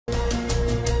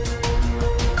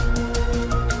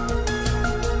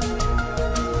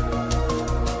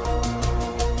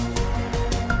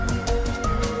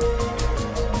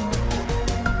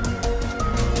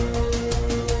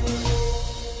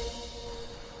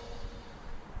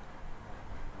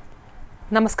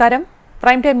നമസ്കാരം.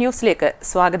 Prime time ന്യൂസിലേക്ക്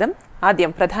സ്വാഗതം.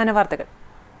 ആദ്യം പ്രധാന വാർത്തകൾ.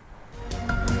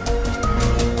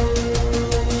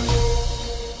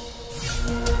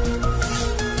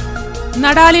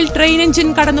 നടാലിൽ ട്രെയിൻ എഞ്ചിൻ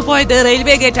കടന്നുപോയത്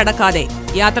റെയിൽവേ ഗേറ്റ് അടക്കാതെ.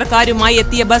 യാത്രക്കാരുമായി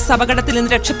എത്തിയ ബസ് അപകടത്തിൽ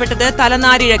നിന്ന് രക്ഷപ്പെട്ടത്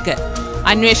തലനാരിഴക്ക്.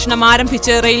 അന്വേഷണം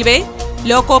ആരംഭിച്ച് റെയിൽവേ.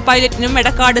 Loco പൈലറ്റിനും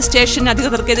Edakkad station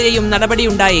അധികൃതർക്കെതിരെയും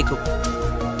നടപടിയുണ്ടായേക്കും.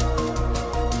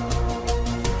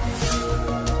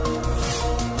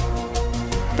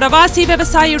 പ്രവാസി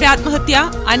വ്യവസായിയുടെ ആത്മഹത്യ.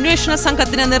 അന്വേഷണ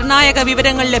സംഘത്തിന് നിർണായക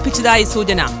വിവരങ്ങൾ ലഭിച്ചതായി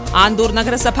സൂചന. ആന്തൂർ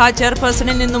നഗരസഭാ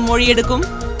ചെയർപേഴ്സണിൽ നിന്നും മൊഴിയെടുക്കും.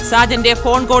 സാജന്റെ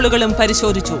ഫോൺ കോളുകളും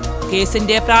പരിശോധിച്ചു.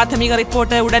 കേസിന്റെ പ്രാഥമിക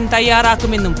റിപ്പോർട്ട് ഉടൻ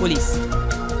തയ്യാറാക്കുമെന്നും പോലീസ്.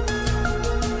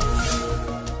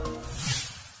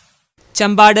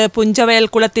 ചമ്പാട് പുഞ്ചവയൽ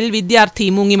കുളത്തിൽ വിദ്യാർത്ഥി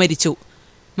മുങ്ങി മരിച്ചു.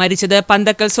 മരിച്ചത്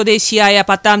പന്തക്കൽ സ്വദേശിയായ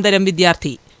 10ാം തരം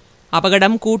വിദ്യാർത്ഥി.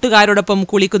 അപകടം കൂട്ടുകാരോടൊപ്പം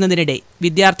കുളിക്കുന്നതിനിടെ.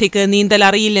 വിദ്യാർത്ഥിക്ക് നീന്തൽ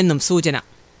അറിയില്ലെന്നും സൂചന.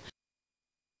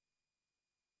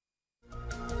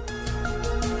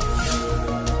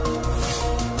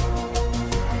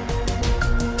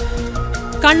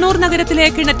 കണ്ണൂർ നഗരത്തിലെ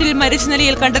കിണറ്റിൽ മരിച്ച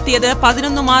നിലയിൽ കണ്ടെത്തിയത്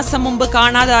 11 മാസം മുമ്പ്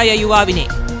കാണാതായ യുവാവിനെ.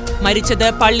 മരിച്ചത്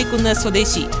പള്ളിക്കുന്ന്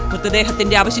സ്വദേശി.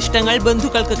 മൃതദേഹത്തിന്റെ അവശിഷ്ടങ്ങൾ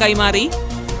ബന്ധുക്കൾക്ക് കൈമാറി.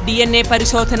 DNA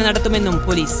പരിശോധന നടത്തുമെന്നും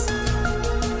പോലീസ്.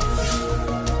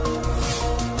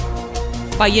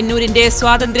 പയ്യന്നൂരിന്റെ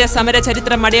സ്വാതന്ത്ര്യ സമര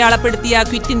ചരിത്രം അടയാളപ്പെടുത്തിയ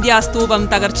ക്വിറ്റ് ഇന്ത്യ സ്തൂപം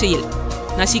തകർച്ചയിൽ.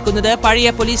 നശിക്കുന്നത് പഴയ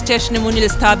പോലീസ് സ്റ്റേഷന് മുന്നിൽ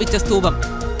സ്ഥാപിച്ച സ്തൂപം.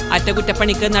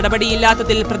 അറ്റകുറ്റപ്പണിക്ക്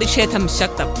നടപടിയില്ലാത്തതിൽ പ്രതിഷേധം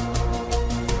ശക്തം.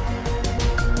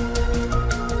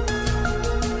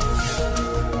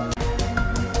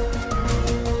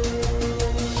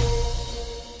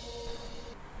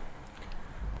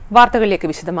 വാർത്തകളിലേക്ക്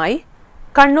വിശദമായി.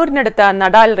 കണ്ണൂരിനടുത്ത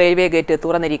നടാൽ റെയിൽവേ ഗേറ്റ്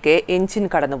തുറന്നിരിക്കെ എഞ്ചിൻ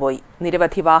കടന്നുപോയി.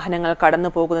 നിരവധി വാഹനങ്ങൾ കടന്നു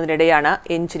പോകുന്നതിനിടെയാണ്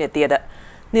എഞ്ചിനെത്തിയത്.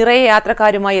 നിറയെ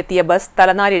യാത്രക്കാരുമായി എത്തിയ ബസ്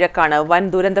തലനാരിഴക്കാണ് വൻ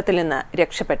ദുരന്തത്തിൽ നിന്ന്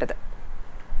രക്ഷപ്പെട്ടത്.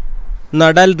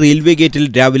 നടാൽ റെയിൽവേ ഗേറ്റിൽ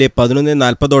രാവിലെ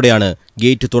 11:40ഓടെയാണ്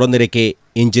ഗേറ്റ് തുറന്നിരക്കെ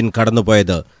എഞ്ചിൻ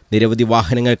കടന്നുപോയത്. നിരവധി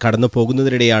വാഹനങ്ങൾ കടന്നു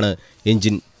പോകുന്നതിനിടെയാണ്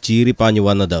എഞ്ചിൻ ചീറിപ്പാഞ്ഞു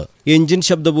വന്നത്. എഞ്ചിൻ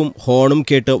ശബ്ദവും ഹോണും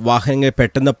കേട്ട് വാഹനങ്ങൾ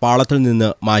പെട്ടെന്ന് പാളത്തിൽ നിന്ന്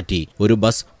മാറ്റി. ഒരു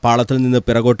ബസ് പാളത്തിൽ നിന്ന്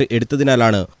പിറകോട്ട്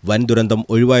എടുത്തതിനാലാണ് വൻ ദുരന്തം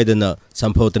ഒഴിവായതെന്ന്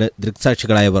സംഭവത്തിന്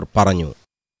ദൃക്സാക്ഷികളായവർ പറഞ്ഞു.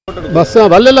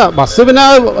 ബസ് പിന്നെ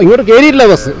ഇങ്ങോട്ട് കയറിയില്ല.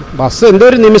 ബസ് എന്തോ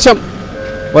ഒരു നിമിഷം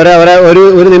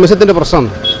ഒരു നിമിഷത്തിന്റെ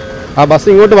പ്രശ്നമാണ്. ആ ബസ്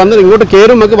ഇങ്ങോട്ട് വന്നത് ഇങ്ങോട്ട്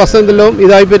കയറുമ്പോൾ ബസ് എന്തെല്ലാം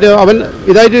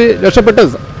ഇതായിട്ട്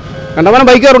രക്ഷപ്പെട്ടത്. കണ്ടവനം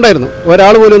ബൈക്കാറുണ്ടായിരുന്നു.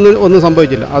 ഒരാൾ പോലും ഒന്നും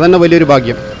സംഭവിച്ചില്ല. അതന്നെ വലിയൊരു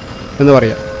ഭാഗ്യം എന്ന്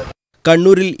പറയാം.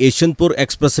 കണ്ണൂരിൽ യശ്വന്ത്പൂർ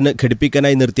എക്സ്പ്രസിന്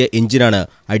ഘടിപ്പിക്കാനായി നിർത്തിയ എഞ്ചിനാണ്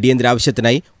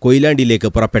അടിയന്തരാവശ്യത്തിനായി കൊയിലാണ്ടിയിലേക്ക്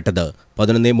പുറപ്പെട്ടത്.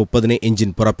 11:30 എഞ്ചിൻ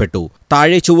പുറപ്പെട്ടു.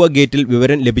 താഴെ ചൊവ്വ ഗേറ്റിൽ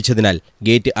വിവരം ലഭിച്ചതിനാൽ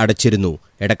ഗേറ്റ് അടച്ചിരുന്നു.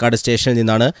 എടക്കാട് സ്റ്റേഷനിൽ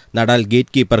നിന്നാണ് നടാൽ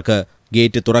ഗേറ്റ് കീപ്പർക്ക്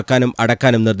ഗേറ്റ് തുറക്കാനും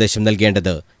അടക്കാനും നിർദ്ദേശം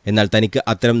നൽകേണ്ടത്. എന്നാൽ തനിക്ക്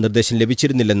അത്തരം നിർദ്ദേശം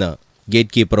ലഭിച്ചിരുന്നില്ലെന്ന്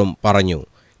ഗേറ്റ് കീപ്പറും പറഞ്ഞു.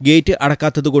 ഗേറ്റ്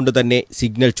അടക്കാത്തതുകൊണ്ട് തന്നെ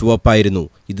സിഗ്നൽ ചുവപ്പായിരുന്നു.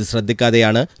 ഇത്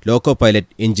ശ്രദ്ധിക്കാതെയാണ് ലോക്കോ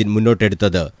പൈലറ്റ് എഞ്ചിൻ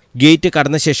മുന്നോട്ടെടുത്തത്. ഗേറ്റ്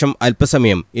കടന്ന ശേഷം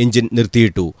അല്പസമയം എഞ്ചിൻ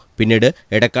നിർത്തിയിട്ടു. പിന്നീട്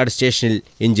എടക്കാട് സ്റ്റേഷനിൽ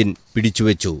എഞ്ചിൻ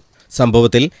പിടിച്ചുവെച്ചു.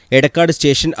 സംഭവത്തിൽ എടക്കാട്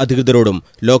സ്റ്റേഷൻ അധികൃതരോടും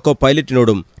ലോക്കോ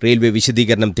പൈലറ്റിനോടും റെയിൽവേ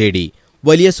വിശദീകരണം തേടി.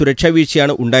 വലിയ സുരക്ഷാ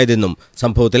വീഴ്ചയാണ് ഉണ്ടായതെന്നും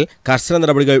സംഭവത്തിൽ കർശന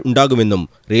നടപടികൾ ഉണ്ടാകുമെന്നും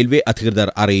റെയിൽവേ അധികൃതർ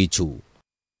അറിയിച്ചു.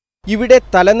 ഇവിടെ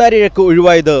തലനാരിഴക്ക്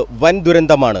ഒഴിവായത് വൻ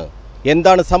ദുരന്തമാണ്.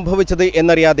 എന്താണ് സംഭവിച്ചത്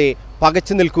എന്നറിയാതെ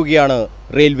പകച്ചു നിൽക്കുകയാണ്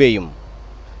റെയിൽവേയും.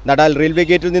 നടാൽ റെയിൽവേ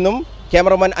ഗേറ്റിൽ നിന്നും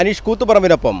ക്യാമറമാൻ അനീഷ്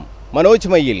കൂത്തുപറമ്പിനൊപ്പം മനോജ്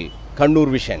മയ്യിൽ, കണ്ണൂർ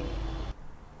വിഷൻ.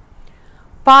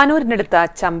 പാനൂരിനടുത്ത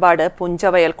ചമ്പാട്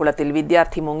പുഞ്ചവയൽ കുളത്തിൽ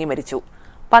വിദ്യാർത്ഥി മുങ്ങി മരിച്ചു.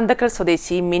 പന്തക്കൽ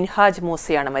സ്വദേശി മിൻഹാജ്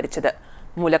മൂസയാണ് മരിച്ചത്.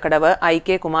 മൂലക്കടവ്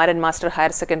IK Kumaran master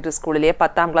higher secondary സ്കൂളിലെ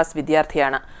 10ാം ക്ലാസ്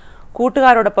വിദ്യാർത്ഥിയാണ്.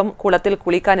 കൂട്ടുകാരോടൊപ്പം കുളത്തിൽ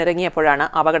കുളിക്കാനിറങ്ങിയപ്പോഴാണ്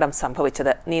അപകടം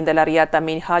സംഭവിച്ചത്. നീന്തലറിയാത്ത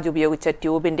മിൻഹാജ് ഉപയോഗിച്ച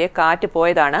ട്യൂബിന്റെ കാറ്റ്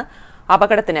പോയതാണ്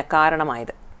അപകടത്തിന്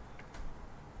കാരണമായത്.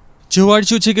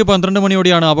 ചൊവ്വാഴ്ച ഉച്ചയ്ക്ക് 12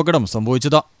 മണിയോടെയാണ് അപകടം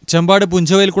സംഭവിച്ചത്. ചെമ്പാട്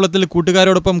പുഞ്ചവയൽ കുളത്തിൽ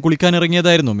കൂട്ടുകാരോടൊപ്പം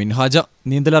കുളിക്കാനിറങ്ങിയതായിരുന്നു മിൻഹാജ്.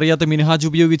 നീന്തലറിയാത്ത മിൻഹാജ്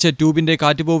ഉപയോഗിച്ച ട്യൂബിന്റെ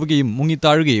കാറ്റ് പോവുകയും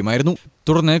മുങ്ങിത്താഴുകയുമായിരുന്നു.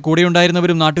 തുടർന്ന്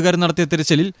കൂടെയുണ്ടായിരുന്നവരും നാട്ടുകാരും നടത്തിയ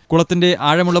തിരച്ചിലിൽ കുളത്തിന്റെ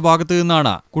ആഴമുള്ള ഭാഗത്തു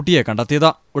നിന്നാണ് കുട്ടിയെ കണ്ടെത്തിയത്.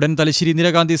 ഉടൻ തലശ്ശേരി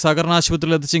ഇന്ദിരാഗാന്ധി സഹകരണ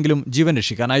ആശുപത്രിയിൽ എത്തിച്ചെങ്കിലും ജീവൻ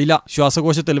രക്ഷിക്കാനായില്ല.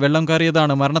 ശ്വാസകോശത്തിൽ വെള്ളം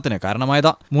കയറിയതാണ് മരണത്തിന്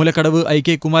കാരണമായത്. മൂലക്കടവ്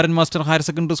IK Kumaran master higher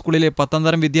secondary സ്കൂളിലെ 10ാം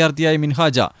തരം വിദ്യാർത്ഥിയായ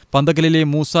മിൻഹാജ് പന്തക്കലിലെ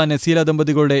മൂസ നസീല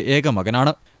ദമ്പതികളുടെ ഏക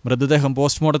മകനാണ്. മൃതദേഹം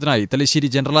പോസ്റ്റ്മോർട്ടത്തിനായി തലശ്ശേരി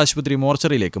ജനറൽ ആശുപത്രി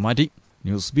മോർച്ചറിയിലേക്ക് മാറ്റി.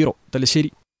 News bureau, Thalassery.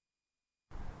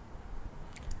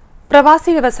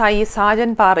 പ്രവാസി വ്യവസായി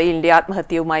സാജൻ പാറയിലിന്റെ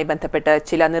ആത്മഹത്യയുമായി ബന്ധപ്പെട്ട്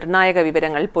ചില നിർണായക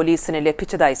വിവരങ്ങൾ പോലീസിന്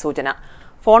ലഭിച്ചതായി സൂചന.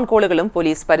 ഫോൺ കോളുകളും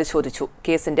പോലീസ് പരിശോധിച്ചു.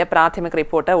 കേസിന്റെ പ്രാഥമിക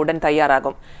റിപ്പോർട്ട് ഉടൻ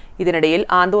തയ്യാറാകും. ഇതിനിടയിൽ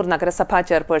ആന്തൂർ നഗരസഭാ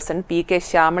ചെയർപേഴ്സൺ PK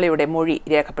ശ്യാമളയുടെ മൊഴി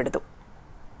രേഖപ്പെടുത്തും.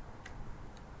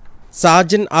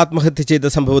 സാജൻ ആത്മഹത്യ ചെയ്ത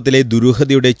സംഭവത്തിലെ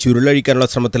ദുരൂഹതയുടെ ചുരുളഴിക്കാനുള്ള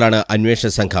ശ്രമത്തിലാണ് അന്വേഷണ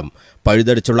സംഘം.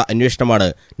 പഴുതടച്ചുള്ള അന്വേഷണമാണ്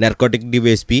നാർക്കോട്ടിക്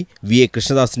ഡിവൈഎസ്പി വി.എ.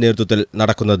 കൃഷ്ണദാസിന്റെ നേതൃത്വത്തിൽ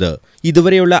നടക്കുന്നത്.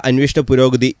 ഇതുവരെയുള്ള അന്വേഷണ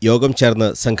പുരോഗതി യോഗം ചേർന്ന്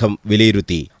സംഘം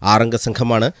വിലയിരുത്തി. 6-അംഗ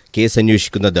സംഘമാണ് കേസ്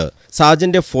അന്വേഷിക്കുന്നത്.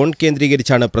 സാജന്റെ ഫോൺ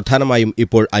കേന്ദ്രീകരിച്ചാണ് പ്രധാനമായും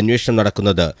ഇപ്പോൾ അന്വേഷണം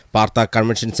നടക്കുന്നത്. പാർത്ത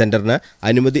കൺവെൻഷൻ സെന്ററിന്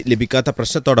അനുമതി ലഭിക്കാത്ത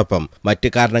പ്രശ്നത്തോടൊപ്പം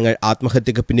മറ്റ് കാരണങ്ങൾ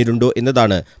ആത്മഹത്യക്ക് പിന്നിലുണ്ടോ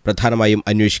എന്നതാണ് പ്രധാനമായും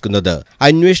അന്വേഷിക്കുന്നത്.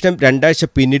 അന്വേഷണം 2 ആഴ്ച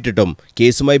പിന്നിട്ടിട്ടും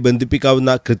കേസുമായി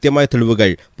ബന്ധിപ്പിക്കാവുന്ന കൃത്യമായ തെളിവുകൾ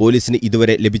പോലീസിന്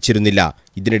ഇതുവരെ ലഭിച്ചിരുന്നില്ല.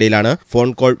 ഇതിനിടയിലാണ് ഫോൺ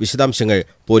കോൾ വിശദാംശങ്ങൾ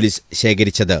പോലീസ്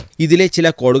ശേഖരിച്ചത്. ഇതിലെ ചില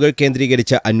കോളുകൾ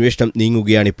കേന്ദ്രീകരിച്ച് അന്വേഷണം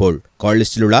നീങ്ങുകയാണിപ്പോൾ. കോൾ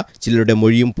ലിസ്റ്റിലുള്ള ചിലരുടെ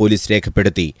മൊഴിയും പോലീസ്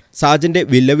രേഖപ്പെടുത്തി. സാജന്റെ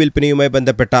വിൽപ്പനയുമായി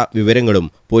ബന്ധപ്പെട്ട വിവരങ്ങളും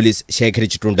പോലീസ്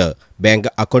ശേഖരിച്ചിട്ടുണ്ട്. ബാങ്ക്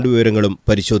അക്കൗണ്ട് വിവരങ്ങളും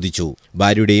പരിശോധിച്ചു.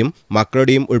 ഭാര്യയുടെയും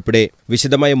മക്കളുടെയും ഉൾപ്പെടെ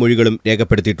വിശദമായ മൊഴികളും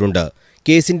രേഖപ്പെടുത്തിയിട്ടുണ്ട്.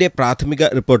 കേസിന്റെ പ്രാഥമിക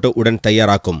റിപ്പോർട്ട് ഉടൻ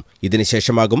തയ്യാറാക്കും.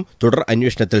 ഇതിനുശേഷമാകും തുടർ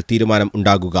അന്വേഷണത്തിൽ തീരുമാനം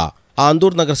ഉണ്ടാകുക.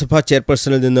 ആന്തൂർ നഗരസഭാ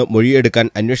ചെയർപേഴ്സണിൽ നിന്ന് മൊഴിയെടുക്കാൻ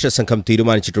അന്വേഷണ സംഘം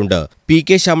തീരുമാനിച്ചിട്ടുണ്ട്.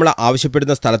 പി.കെ. ശ്യാമള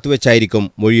ആവശ്യപ്പെടുന്ന സ്ഥലത്തുവെച്ചായിരിക്കും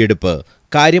മൊഴിയെടുപ്പ്.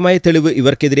 കാര്യമായ തെളിവ്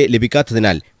ഇവർക്കെതിരെ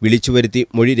ലഭിക്കാത്തതിനാൽ വിളിച്ചുവരുത്തി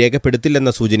മൊഴി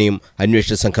രേഖപ്പെടുത്തില്ലെന്ന സൂചനയും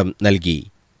അന്വേഷണ സംഘം നൽകി.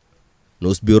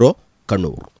 News bureau,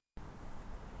 Kannur.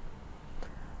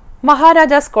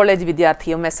 Maharajas college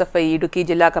വിദ്യാർത്ഥിയും SFI ഇടുക്കി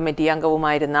ജില്ലാ കമ്മിറ്റി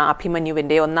അംഗവുമായിരുന്ന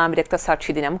അഭിമന്യുവിന്റെ 1-ാം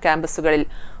രക്തസാക്ഷി ദിനം ക്യാമ്പസുകളിൽ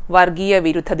വർഗീയ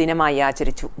വിരുദ്ധ ദിനമായി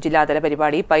ആചരിച്ചു. ജില്ലാതല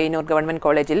പരിപാടി പയ്യന്നൂർ ഗവൺമെന്റ്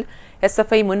കോളേജിൽ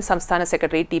SFI മുൻ സംസ്ഥാന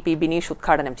സെക്രട്ടറി TP ബിനീഷ്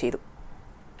ഉദ്ഘാടനം ചെയ്തു.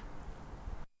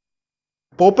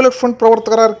 പോപ്പുലർ ഫ്രണ്ട്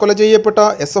പ്രവർത്തകരാൽ കൊല ചെയ്യപ്പെട്ട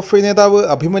SFI നേതാവ്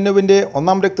അഭിമന്യുവിന്റെ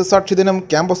 1-ാം രക്തസാക്ഷി ദിനം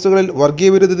ക്യാമ്പസുകളിൽ വർഗീയ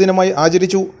വിരുദ്ധ ദിനമായി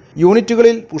ആചരിച്ചു.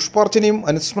 യൂണിറ്റുകളിൽ പുഷ്പാർച്ചനയും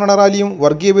അനുസ്മരണ റാലിയും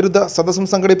വർഗീയ വിരുദ്ധ സദസ്സും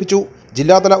സംഘടിപ്പിച്ചു.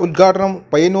 ജില്ലാതല ഉദ്ഘാടനം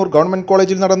പയ്യന്നൂർ ഗവൺമെന്റ്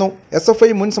കോളേജിൽ നടന്നു.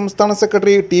 SFI മുൻ സംസ്ഥാന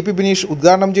സെക്രട്ടറി TP ബിനീഷ്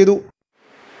ഉദ്ഘാടനം ചെയ്തു.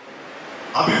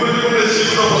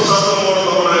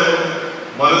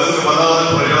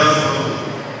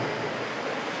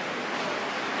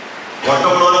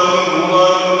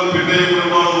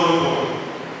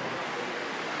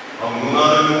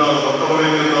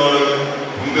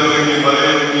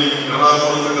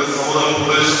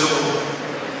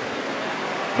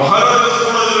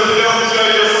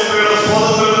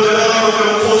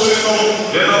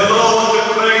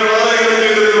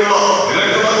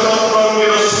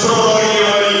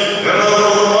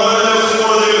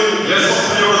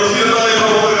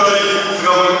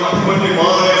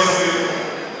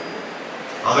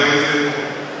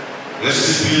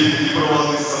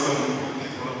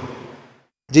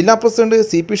 ജില്ലാ പ്രസിഡന്റ്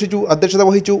CP ഷിജു അധ്യക്ഷത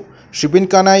വഹിച്ചു. ഷിബിൻ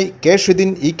കാനായി, K ഷിദിൻ,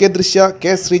 EK ദൃശ്യ,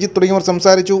 K ശ്രീജിത്ത് തുടങ്ങിയവർ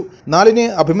സംസാരിച്ചു. 4-ന്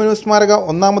അഭിമന്യു സ്മാരക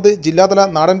 1-ാമത് ജില്ലാതല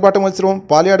നാടൻപാട്ട് മത്സരവും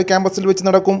പാലയാട് ക്യാമ്പസിൽ വെച്ച്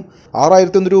നടക്കും.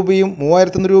 6,100 രൂപയും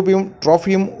 3,100 രൂപയും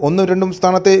ട്രോഫിയും 1-2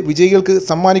 സ്ഥാനത്തെ വിജയികൾക്ക്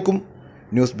സമ്മാനിക്കും.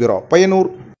 News bureau, Payyanur.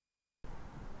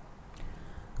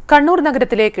 കണ്ണൂർ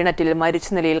നഗരത്തിലെ കിണറ്റിൽ മരിച്ച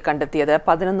നിലയിൽ കണ്ടെത്തിയത്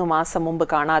 11 മാസം മുമ്പ്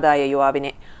കാണാതായ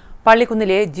യുവാവിനെ.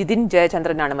 പള്ളിക്കുന്നിലെ ജിതിൻ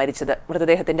ജയചന്ദ്രനാണ് മരിച്ചത്.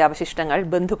 മൃതദേഹത്തിന്റെ അവശിഷ്ടങ്ങൾ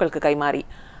ബന്ധുക്കൾക്ക് കൈമാറി.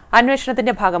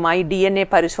 അന്വേഷണത്തിന്റെ ഭാഗമായി DNA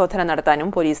പരിശോധന നടത്താനും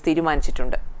പോലീസ്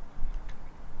തീരുമാനിച്ചിട്ടുണ്ട്.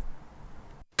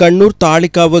 കണ്ണൂർ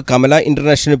താളിക്കാവ് കമല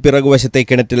ഇന്റർനാഷണൽ പിറകുവശത്തെ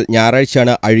കിണറ്റിൽ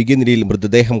ഞായറാഴ്ചയാണ് അഴുകിയ നിലയിൽ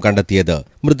മൃതദേഹം കണ്ടെത്തിയത്.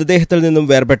 മൃതദേഹത്തിൽ നിന്നും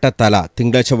വേർപെട്ട തല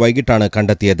തിങ്കളാഴ്ച വൈകിട്ടാണ്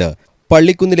കണ്ടെത്തിയത്.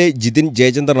 പള്ളിക്കുന്നിലെ ജിതിൻ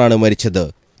ജയചന്ദ്രനാണ് മരിച്ചത്.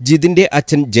 ജിതിന്റെ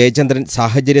അച്ഛൻ ജയചന്ദ്രൻ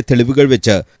സാഹചര്യ തെളിവുകൾ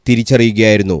വെച്ച്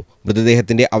തിരിച്ചറിയുകയായിരുന്നു.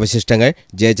 മൃതദേഹത്തിന്റെ അവശിഷ്ടങ്ങൾ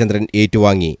ജയചന്ദ്രൻ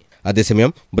ഏറ്റുവാങ്ങി.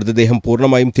 അതേസമയം മൃതദേഹം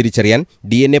പൂർണ്ണമായും തിരിച്ചറിയാൻ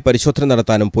DNA പരിശോധന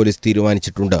നടത്താനും പോലീസ്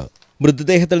തീരുമാനിച്ചിട്ടുണ്ട്.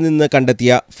 മൃതദേഹത്തിൽ നിന്ന്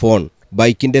കണ്ടെത്തിയ ഫോൺ,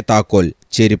 ബൈക്കിന്റെ താക്കോൽ,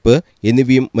 ചെരുപ്പ്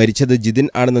എന്നിവയും മരിച്ചത് ജിതിൻ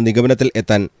ആണെന്ന നിഗമനത്തിൽ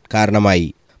എത്താൻ കാരണമായി.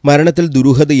 മരണത്തിൽ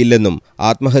ദുരൂഹതയില്ലെന്നും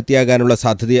ആത്മഹത്യയാകാനുള്ള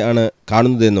സാധ്യതയാണ്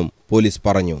കാണുന്നതെന്നും പോലീസ്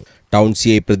പറഞ്ഞു. Town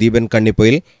CI Pradeepan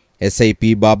Kannipoyil, SI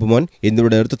P Babumon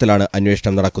എന്നിവരുടെ നേതൃത്വത്തിലാണ്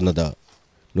അന്വേഷണം നടക്കുന്നത്.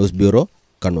 News bureau,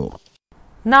 Kannur.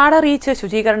 നാടറിയിച്ച്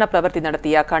ശുചീകരണ പ്രവൃത്തി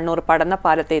നടത്തിയ കണ്ണൂർ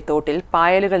പടന്നപ്പാലത്തെ തോട്ടിൽ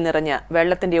പായലുകൾ നിറഞ്ഞ്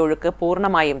വെള്ളത്തിന്റെ ഒഴുക്ക്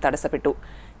പൂർണ്ണമായും തടസ്സപ്പെട്ടു.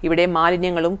 ഇവിടെ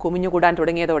മാലിന്യങ്ങളും കുമിഞ്ഞുകൂടാൻ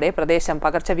തുടങ്ങിയതോടെ പ്രദേശം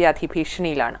പകർച്ചവ്യാധി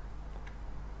ഭീഷണിയിലാണ്.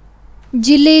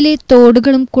 ജില്ലയിലെ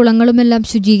തോടുകളും കുളങ്ങളുമെല്ലാം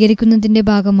ശുചീകരിക്കുന്നതിന്റെ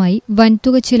ഭാഗമായി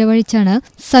വൻതുക ചിലവഴിച്ചാണ്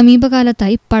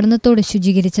സമീപകാലത്തായി പടന്നത്തോട്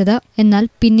ശുചീകരിച്ചത്. എന്നാൽ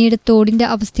പിന്നീട് തോടിന്റെ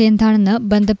അവസ്ഥയെന്താണെന്ന്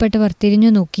ബന്ധപ്പെട്ടവർ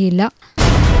തിരിഞ്ഞു നോക്കിയില്ല.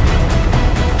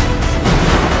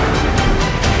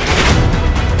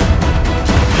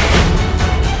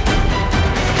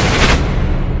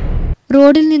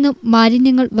 റോഡിൽ നിന്നും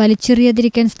മാലിന്യങ്ങൾ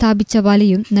വലിച്ചെറിയാതിരിക്കാൻ സ്ഥാപിച്ച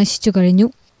വലയും നശിച്ചു കഴിഞ്ഞു.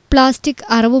 പ്ലാസ്റ്റിക്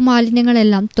അറവു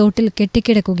മാലിന്യങ്ങളെല്ലാം തോട്ടിൽ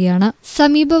കെട്ടിക്കിടക്കുകയാണ്.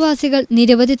 സമീപവാസികൾ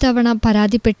നിരവധി തവണ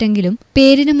പരാതിപ്പെട്ടെങ്കിലും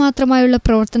പേരിന് മാത്രമായുള്ള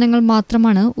പ്രവർത്തനങ്ങൾ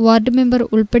മാത്രമാണ് വാർഡ് മെമ്പർ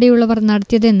ഉൾപ്പെടെയുള്ളവർ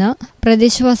നടത്തിയതെന്ന്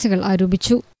പ്രദേശവാസികൾ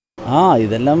ആരോപിച്ചു.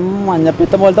 ഇതെല്ലാം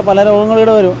മഞ്ഞപ്പിത്തം പോലത്തെ പല രോഗങ്ങളും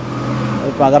ഇവിടെ വരും.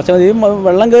 പകർച്ചവ്യാധി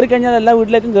വെള്ളം കയറി കഴിഞ്ഞാൽ എല്ലാ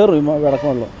വീട്ടിലേക്കും കയറും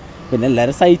വിടക്കമുള്ളൂ. പിന്നെ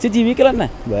എല്ലാവരും സഹിച്ച് ജീവിക്കൽ തന്നെ,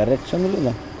 വേറെ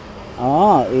രക്ഷയൊന്നുമില്ല.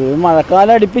 ഈ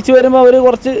മഴക്കാലം അടുപ്പിച്ച് വരുമ്പോൾ അവർ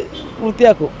കുറച്ച്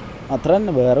വൃത്തിയാക്കും, അത്ര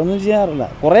തന്നെ, വേറെ ഒന്നും ചെയ്യാറില്ല.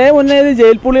 കുറേ മുന്നേ ഇത്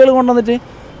ജയിൽ പുള്ളികൾ കൊണ്ടുവന്നിട്ട്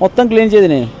മൊത്തം ക്ലീൻ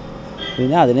ചെയ്തിന്.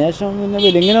 പിന്നെ അതിനുശേഷം പിന്നെ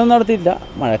വിലിങ്ങനൊന്നും നടത്തിയില്ല.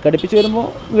 മഴക്കടുപ്പിച്ച് വരുമ്പോൾ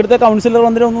ഇവിടുത്തെ കൗൺസിലർ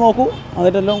വന്നിട്ട് ഒന്ന് നോക്കൂ,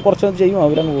 എന്നിട്ടെല്ലാം കുറച്ചൊന്നും ചെയ്യും,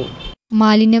 അവരങ്ങ് പോകും.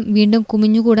 മാലിന്യം വീണ്ടും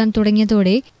കുമിഞ്ഞുകൂടാൻ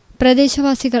തുടങ്ങിയതോടെ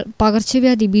പ്രദേശവാസികൾ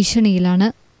പകർച്ചവ്യാധി ഭീഷണിയിലാണ്.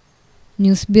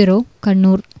 News bureau,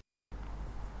 Kannur.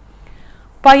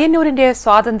 പയ്യന്നൂരിന്റെ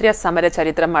സ്വാതന്ത്ര്യ സമര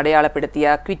ചരിത്രം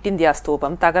അടയാളപ്പെടുത്തിയ ക്വിറ്റ് ഇന്ത്യ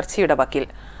സ്തൂപം തകർച്ചയുടെ വക്കിൽ.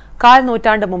 1/4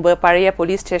 നൂറ്റാണ്ട് മുമ്പ് പഴയ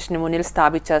പോലീസ് സ്റ്റേഷന് മുന്നിൽ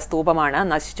സ്ഥാപിച്ച സ്തൂപമാണ്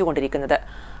നശിച്ചുകൊണ്ടിരിക്കുന്നത്.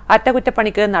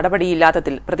 അറ്റകുറ്റപ്പണിക്ക്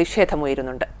നടപടിയില്ലാത്തതിൽ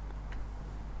പ്രതിഷേധമുയരുന്നുണ്ട്.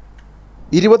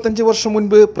 25 വർഷം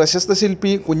മുൻപ് പ്രശസ്ത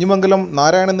ശില്പി കുഞ്ഞിമംഗലം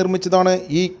നാരായണൻ നിർമ്മിച്ചതാണ്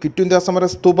ഈ ക്വിറ്റ് ഇന്ത്യ സമര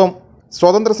സ്തൂപം.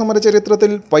 സ്വാതന്ത്ര്യ സമര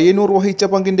ചരിത്രത്തിൽ പയ്യന്നൂർ വഹിച്ച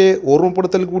പങ്കിന്റെ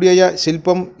ഓർമ്മപ്പെടുത്തൽ കൂടിയായ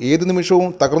ശില്പം ഏതു നിമിഷവും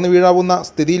തകർന്നു വീഴാവുന്ന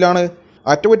സ്ഥിതിയിലാണ്.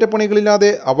 അറ്റകുറ്റപ്പണികളില്ലാതെ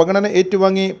അവഗണന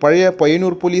ഏറ്റുവാങ്ങി പഴയ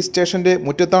പയ്യന്നൂർ പോലീസ് സ്റ്റേഷന്റെ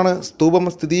മുറ്റത്താണ് സ്തൂപം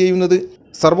സ്ഥിതി ചെയ്യുന്നത്.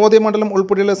 സർവോദയ മണ്ഡലം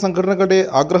ഉൾപ്പെടെയുള്ള സംഘടനകളുടെ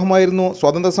ആഗ്രഹമായിരുന്നു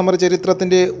സ്വാതന്ത്ര്യ സമര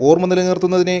ചരിത്രത്തിന്റെ ഓർമ്മ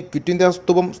നിലനിർത്തുന്നതിന് ക്വിറ്റ് ഇന്ത്യ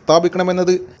സ്തൂപം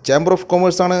സ്ഥാപിക്കണമെന്നത്. ചേംബർ ഓഫ്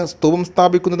കൊമേഴ്സാണ് സ്തൂപം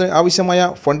സ്ഥാപിക്കുന്നതിന്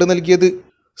ആവശ്യമായ ഫണ്ട് നൽകിയത്.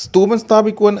 സ്തൂപം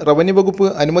സ്ഥാപിക്കുവാൻ റവന്യൂ വകുപ്പ്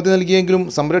അനുമതി നൽകിയെങ്കിലും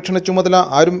സംരക്ഷണ ചുമതല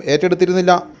ആരും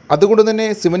ഏറ്റെടുത്തിരുന്നില്ല. അതുകൊണ്ട് തന്നെ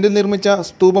സിമന്റിൽ നിർമ്മിച്ച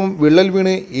സ്തൂപം വിള്ളൽ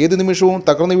വീണ് ഏതു നിമിഷവും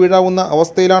തകർന്നു വീഴാവുന്ന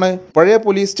അവസ്ഥയിലാണ്. പഴയ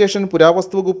പോലീസ് സ്റ്റേഷൻ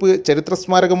പുരാവസ്തു വകുപ്പ് ചരിത്ര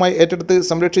സ്മാരകമായി ഏറ്റെടുത്ത്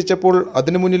സംരക്ഷിച്ചപ്പോൾ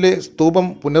അതിനു മുന്നിലെ സ്തൂപം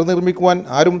പുനർനിർമ്മിക്കുവാൻ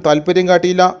ആരും താല്പര്യം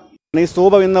കാട്ടിയില്ല. ഈ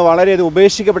സ്തൂപം ഇന്ന് വളരെയധികം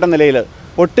ഉപേക്ഷിക്കപ്പെട്ട നിലയിൽ,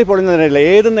 പൊട്ടിപ്പൊളിഞ്ഞ നിലയിൽ,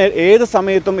 ഏത്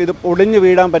സമയത്തും ഇത് പൊളിഞ്ഞു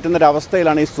വീഴാൻ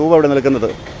പറ്റുന്നൊരവസ്ഥയിലാണ് ഈ സ്തൂപം ഇവിടെ നിൽക്കുന്നത്.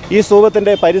 ഈ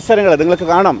സ്തൂപത്തിൻ്റെ പരിസരങ്ങൾ നിങ്ങൾക്ക്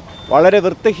കാണാം, വളരെ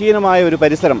വൃത്തിഹീനമായ ഒരു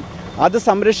പരിസരം. അത്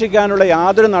സംരക്ഷിക്കാനുള്ള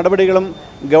യാതൊരു നടപടികളും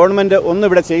ഗവൺമെൻറ് ഒന്നും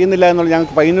ഇവിടെ ചെയ്യുന്നില്ല എന്നുള്ള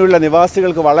ഞങ്ങൾക്ക് പയ്യന്നൂരിലെ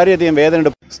നിവാസികൾക്ക് വളരെയധികം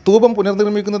വേദനയുണ്ട്. സ്തൂപം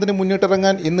പുനർനിർമ്മിക്കുന്നതിന്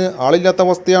മുന്നിട്ടിറങ്ങാൻ ഇന്ന് ആളില്ലാത്ത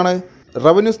അവസ്ഥയാണ്.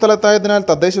 റവന്യൂ സ്ഥലത്തായതിനാൽ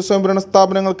തദ്ദേശ സ്വയംഭരണ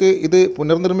സ്ഥാപനങ്ങൾക്ക് ഇത്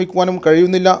പുനർനിർമ്മിക്കുവാനും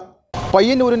കഴിയുന്നില്ല.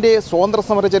 പയ്യന്നൂരിന്റെ സ്വാതന്ത്ര്യ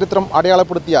സമര ചരിത്രം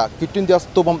അടയാളപ്പെടുത്തിയ ക്വിറ്റ് ഇന്ത്യ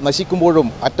സ്തൂപം നശിക്കുമ്പോഴും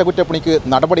അറ്റകുറ്റപ്പണിക്ക്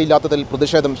നടപടിയില്ലാത്തതിൽ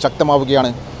പ്രതിഷേധം ശക്തമാവുകയാണ്.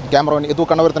 ക്യാമറമാൻ ഇതു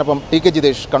കണ്ണൂരത്തിനൊപ്പം TK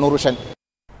ജിതേഷ്, കണ്ണൂർ വിഷൻ.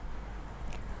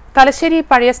 തലശ്ശേരി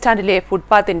പഴയ സ്റ്റാൻഡിലെ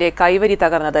ഫുട്പാത്തിന്റെ കൈവരി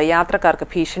തകർന്നത് യാത്രക്കാർക്ക്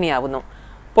ഭീഷണിയാവുന്നു.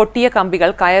 പൊട്ടിയ കമ്പികൾ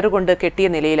കയറുകൊണ്ട് കെട്ടിയ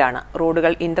നിലയിലാണ്.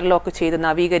 റോഡുകൾ ഇന്റർലോക്ക് ചെയ്ത്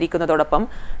നവീകരിക്കുന്നതോടൊപ്പം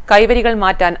കൈവരികൾ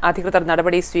മാറ്റാൻ അധികൃതർ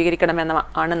നടപടി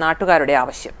സ്വീകരിക്കണമെന്നാണ് നാട്ടുകാരുടെ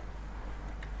ആവശ്യം.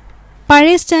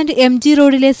 പഴയ സ്റ്റാൻഡ് MG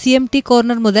റോഡിലെ CMT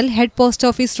കോർണർ മുതൽ ഹെഡ് പോസ്റ്റ്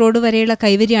ഓഫീസ് റോഡ് വരെയുള്ള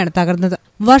കൈവരിയാണ് തകർന്നത്.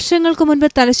 വർഷങ്ങൾക്ക് മുൻപ്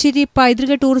തലശ്ശേരി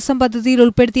പൈതൃക ടൂറിസം പദ്ധതിയിൽ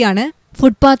ഉൾപ്പെടുത്തിയാണ്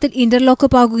ഫുട്പാത്തിൽ ഇന്റർലോക്ക്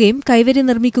പാകുകയും കൈവരി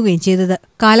നിർമ്മിക്കുകയും ചെയ്തത്.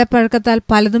 കാലപ്പഴക്കത്താൽ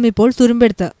പലതും ഇപ്പോൾ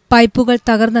തുരുമ്പെടുത്ത് പൈപ്പുകൾ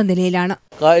തകർന്ന നിലയിലാണ്.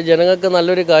 ജനങ്ങൾക്ക്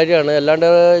നല്ലൊരു കാര്യമാണ്. അല്ലാണ്ട്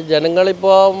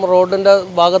ജനങ്ങളിപ്പോൾ റോഡിന്റെ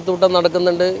ഭാഗത്തൂട്ട്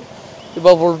നടക്കുന്നുണ്ട്,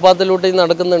 ഇപ്പോൾ ഫുട്പാത്തിലൂട്ട്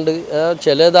നടക്കുന്നുണ്ട്.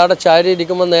 ചിലതാടെ ചാരി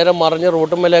ഇരിക്കുമ്പോൾ നേരെ മറിഞ്ഞ്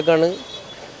റോട്ടുമ്മലേക്കാണ്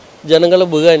ജനങ്ങൾ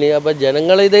വീകാൻ. അപ്പോൾ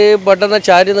ജനങ്ങളിത് പെട്ടെന്ന്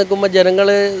ചാരി നിൽക്കുമ്പോൾ ജനങ്ങൾ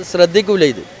ശ്രദ്ധിക്കൂല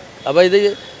ഇത്. അപ്പോൾ ഇത്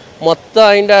മൊത്തം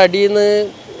അതിൻ്റെ അടിയിൽ നിന്ന്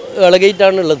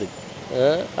ഇളകിയിട്ടാണുള്ളത്.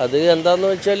 അത് എന്താണെന്ന്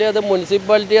വെച്ചാൽ അത്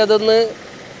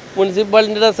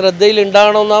മുനിസിപ്പാലിറ്റിയുടെ ശ്രദ്ധയിൽ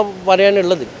ഉണ്ടാകണമെന്നാണ്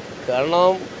പറയാനുള്ളത്.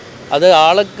 കാരണം അത്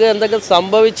ആൾക്ക് എന്തൊക്കെ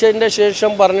സംഭവിച്ചതിൻ്റെ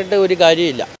ശേഷം പറഞ്ഞിട്ട് ഒരു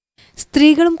കാര്യമില്ല.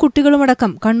 സ്ത്രീകളും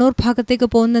കുട്ടികളുമടക്കം കണ്ണൂർ ഭാഗത്തേക്ക്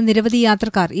പോകുന്ന നിരവധി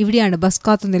യാത്രക്കാർ ഇവിടെയാണ് ബസ്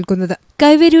കാത്തു നിൽക്കുന്നത്.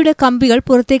 കൈവരിയുടെ കമ്പികൾ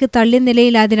പുറത്തേക്ക് തള്ളിയ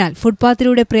നിലയിലായതിനാൽ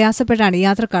ഫുട്പാത്തിലൂടെ പ്രയാസപ്പെട്ടാണ്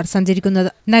യാത്രക്കാർ സഞ്ചരിക്കുന്നത്.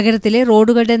 നഗരത്തിലെ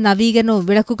റോഡുകളുടെ നവീകരണവും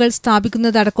വിളക്കുകൾ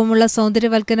സ്ഥാപിക്കുന്നതടക്കമുള്ള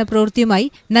സൗന്ദര്യവൽക്കരണ പ്രവൃത്തിയുമായി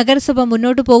നഗരസഭ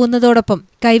മുന്നോട്ടു പോകുന്നതോടൊപ്പം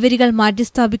കൈവരികൾ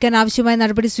മാറ്റിസ്ഥാപിക്കാൻ ആവശ്യമായ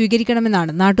നടപടി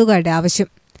സ്വീകരിക്കണമെന്നാണ് നാട്ടുകാരുടെ ആവശ്യം.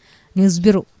 News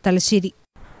bureau, Thalassery.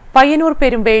 Payyanur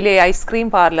പെരുമ്പയിലെ ice cream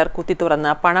parlour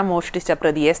കുത്തിത്തുറന്ന് പണം മോഷ്ടിച്ച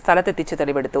പ്രതിയെ സ്ഥലത്തെത്തിച്ച്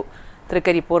തെളിവെടുത്തു.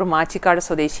 തൃക്കരിപ്പൂർ മാച്ചിക്കാട്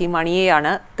സ്വദേശി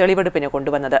മണിയെയാണ് തെളിവെടുപ്പിന്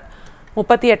കൊണ്ടുവന്നത്.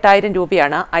 38,000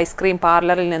 രൂപയാണ് ഐസ്ക്രീം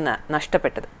പാർലറിൽ നിന്ന്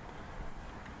നഷ്ടപ്പെട്ടത്.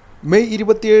 മെയ്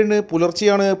 27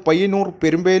 പുലർച്ചെയാണ് പയ്യന്നൂർ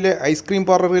പെരുമ്പയിലെ ഐസ്ക്രീം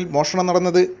പാർലറിൽ മോഷണം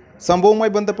നടന്നത്.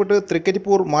 സംഭവവുമായി ബന്ധപ്പെട്ട്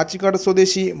തൃക്കരിപ്പൂർ മാച്ചിക്കാട്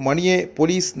സ്വദേശി മണിയെ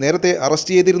പോലീസ് നേരത്തെ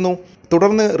അറസ്റ്റ് ചെയ്തിരുന്നു.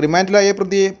 തുടർന്ന് റിമാൻഡിലായ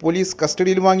പ്രതിയെ പോലീസ്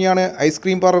കസ്റ്റഡിയിൽ വാങ്ങിയാണ്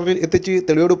ഐസ്ക്രീം പാർലറിൽ എത്തിച്ച്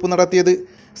തെളിവെടുപ്പ് നടത്തിയത്.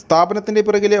 സ്ഥാപനത്തിൻ്റെ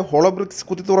പിറകിലെ ഹോളോ ബ്രിക്സ്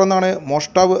കുത്തിത്തുറന്നാണ്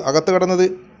മോഷ്ടാവ് അകത്ത് കടന്നത്.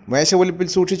 മേശവലിപ്പിൽ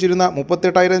സൂക്ഷിച്ചിരുന്ന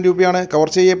 38,000 രൂപയാണ്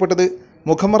കവർച്ച ചെയ്യപ്പെട്ടത്.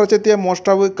 മുഖം മറച്ചെത്തിയ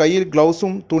മോഷ്ടാവ് കയ്യിൽ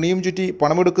ഗ്ലൗസും തുണിയും ചുറ്റി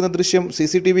പണമെടുക്കുന്ന ദൃശ്യം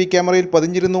CCTV ക്യാമറയിൽ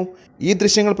പതിഞ്ഞിരുന്നു. ഈ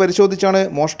ദൃശ്യങ്ങൾ പരിശോധിച്ചാണ്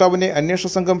മോഷ്ടാവിനെ അന്വേഷണ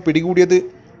സംഘം പിടികൂടിയത്.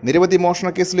 നിരവധി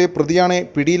മോഷണക്കേസിലെ പ്രതിയാണ്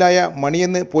പിടിയിലായ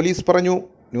മണിയെന്ന് പോലീസ് പറഞ്ഞു.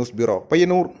 News bureau,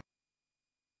 Payyanur.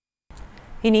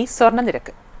 ഇനി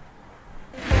സ്വർണ്ണനിരക്ക്.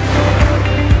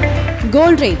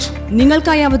 ഗോൾഡ് റേറ്റ്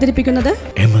നിങ്ങൾക്കായി അവതരിപ്പിക്കുന്നത്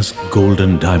MS gold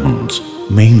 & diamonds,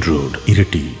 main road,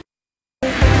 ഇരട്ടി.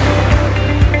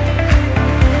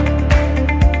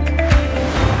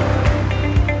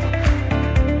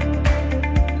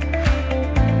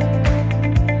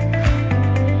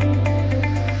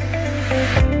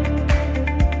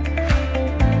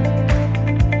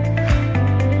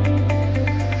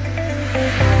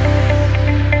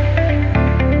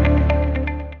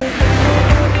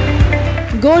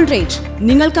 ഗോൾഡ് റേറ്റ്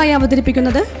നിങ്ങൾക്കായി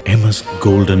അവതരിപ്പിക്കുന്നത് MS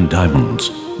Gold and Diamonds,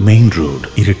 Main Road,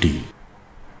 Irati.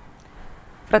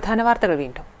 പ്രധാന വാർത്തകൾ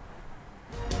വീണ്ടും.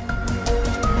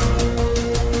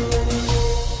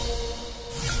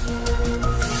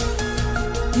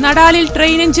 നടാലിൽ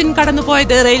ട്രെയിൻ എഞ്ചിൻ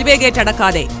കടന്നുപോയത് റെയിൽവേ ഗേറ്റ്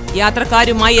അടക്കാതെ.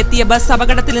 യാത്രക്കാരുമായി എത്തിയ ബസ്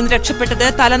അപകടത്തിൽ നിന്ന് രക്ഷപ്പെട്ടത്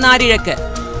തലനാരിഴക്ക്.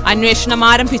 അന്വേഷണം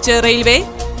ആരംഭിച്ച് റെയിൽവേ.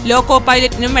 Loco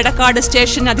പൈലറ്റിനും Edakkad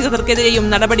station അധികൃതർക്കെതിരെയും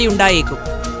നടപടിയുണ്ടായേക്കും.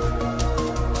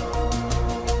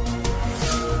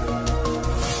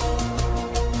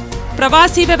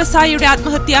 പ്രവാസി വ്യവസായിയുടെ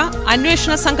ആത്മഹത്യ.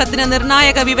 അന്വേഷണ സംഘത്തിന്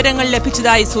നിർണായക വിവരങ്ങൾ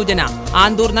ലഭിച്ചതായി സൂചന.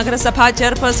 ആന്തൂർ നഗരസഭാ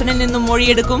ചെയർപേഴ്സണിൽ നിന്നും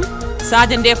മൊഴിയെടുക്കും.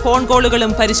 സാജന്റെ ഫോൺ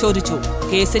കോളുകളും പരിശോധിച്ചു.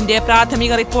 കേസിന്റെ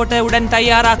പ്രാഥമിക റിപ്പോർട്ട് ഉടൻ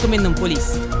തയ്യാറാക്കുമെന്നും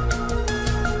പോലീസ്.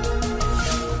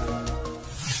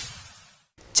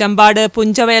 ചമ്പാട്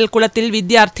പുഞ്ചവയൽ കുളത്തിൽ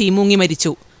വിദ്യാർത്ഥി മുങ്ങി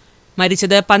മരിച്ചു.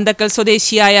 മരിച്ചത് പന്തക്കൽ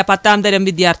സ്വദേശിയായ 10ാം തരം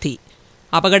വിദ്യാർത്ഥി.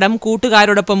 അപകടം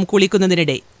കൂട്ടുകാരോടൊപ്പം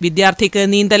കുളിക്കുന്നതിനിടെ.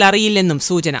 വിദ്യാർത്ഥിക്ക് നീന്തൽ അറിയില്ലെന്നും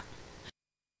സൂചന.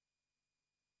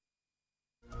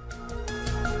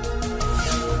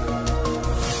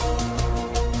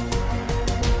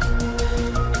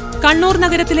 കണ്ണൂർ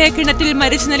നഗരത്തിലെ കിണറ്റിൽ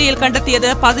മരിച്ച നിലയിൽ കണ്ടെത്തിയത്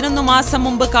 11 മാസം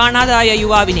മുമ്പ് കാണാതായ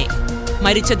യുവാവിനെ.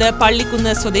 മരിച്ചത്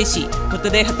പള്ളിക്കുന്ന് സ്വദേശി.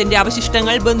 മൃതദേഹത്തിന്റെ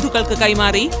അവശിഷ്ടങ്ങൾ ബന്ധുക്കൾക്ക്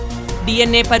കൈമാറി.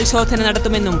 DNA പരിശോധന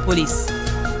നടത്തുമെന്നും പോലീസ്.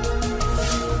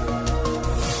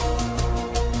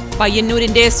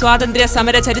 പയ്യന്നൂരിന്റെ സ്വാതന്ത്ര്യ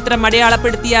സമര ചരിത്രം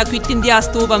അടയാളപ്പെടുത്തിയ ക്വിറ്റ് ഇന്ത്യ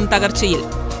സ്തൂപം തകർച്ചയിൽ.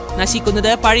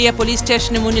 നശിക്കുന്നത് പഴയ പോലീസ്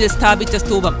സ്റ്റേഷന് മുന്നിൽ സ്ഥാപിച്ച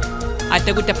സ്തൂപം.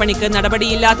 അറ്റകുറ്റപ്പണിക്ക്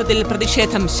നടപടിയില്ലാത്തതിൽ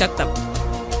പ്രതിഷേധം ശക്തം.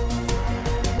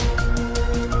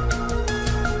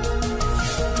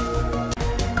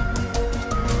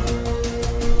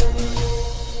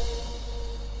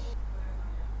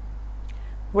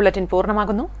 ബുള്ളറ്റിൻ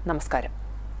പൂർണ്ണമാകുന്നു. നമസ്കാരം.